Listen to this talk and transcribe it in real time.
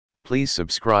Please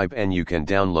subscribe and you can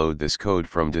download this code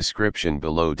from description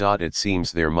below. It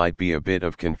seems there might be a bit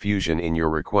of confusion in your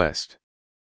request.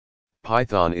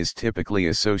 Python is typically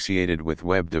associated with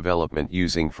web development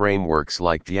using frameworks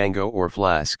like Django or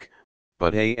Flask,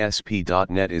 but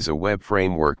ASP.NET is a web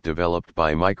framework developed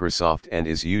by Microsoft and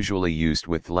is usually used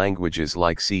with languages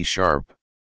like C#.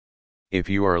 If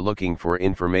you are looking for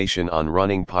information on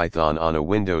running Python on a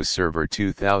Windows Server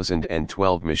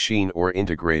 2012 machine or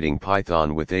integrating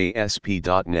Python with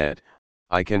ASP.NET,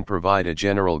 I can provide a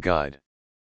general guide.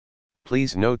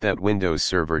 Please note that Windows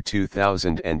Server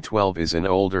 2012 is an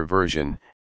older version,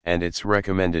 and it's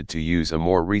recommended to use a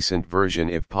more recent version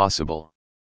if possible.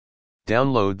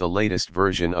 Download the latest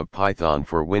version of Python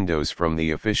for Windows from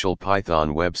the official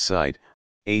Python website,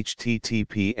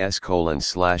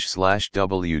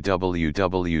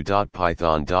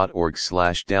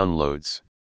 https://www.python.org/downloads.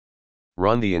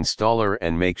 Run the installer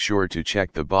and make sure to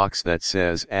check the box that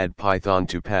says Add Python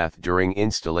to Path during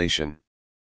installation.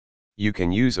 You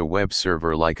can use a web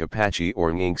server like Apache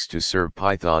or Nginx to serve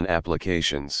Python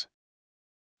applications.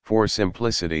 For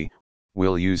simplicity,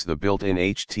 we'll use the built-in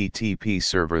HTTP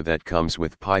server that comes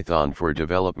with Python for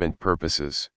development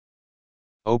purposes.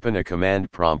 Open a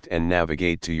command prompt and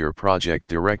navigate to your project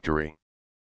directory.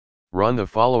 Run the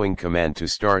following command to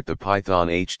start the Python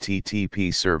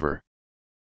HTTP server.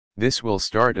 This will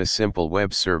start a simple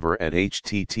web server at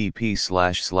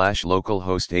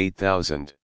http://localhost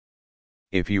 8000.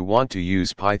 If you want to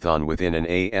use Python within an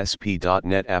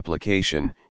ASP.NET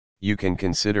application, you can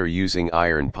consider using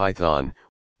IronPython,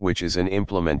 which is an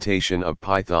implementation of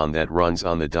Python that runs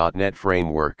on the .NET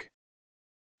framework.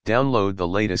 Download the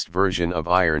latest version of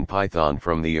IronPython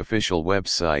from the official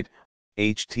website,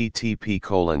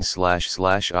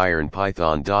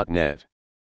 http://ironpython.net.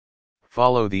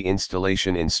 Follow the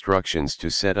installation instructions to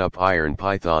set up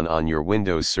IronPython on your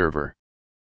Windows server.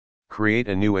 Create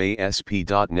a new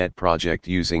ASP.NET project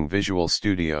using Visual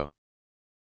Studio.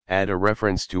 Add a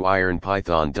reference to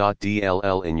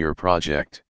ironpython.dll in your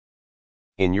project.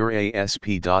 In your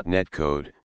ASP.NET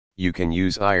code, you can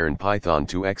use IronPython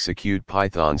to execute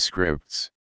Python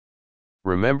scripts.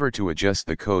 Remember to adjust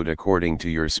the code according to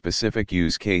your specific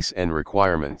use case and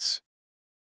requirements.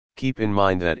 Keep in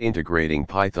mind that integrating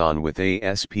Python with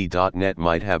ASP.NET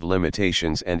might have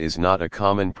limitations and is not a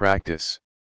common practice.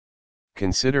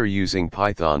 Consider using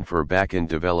Python for backend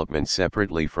development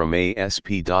separately from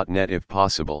ASP.NET if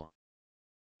possible.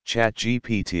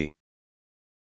 ChatGPT.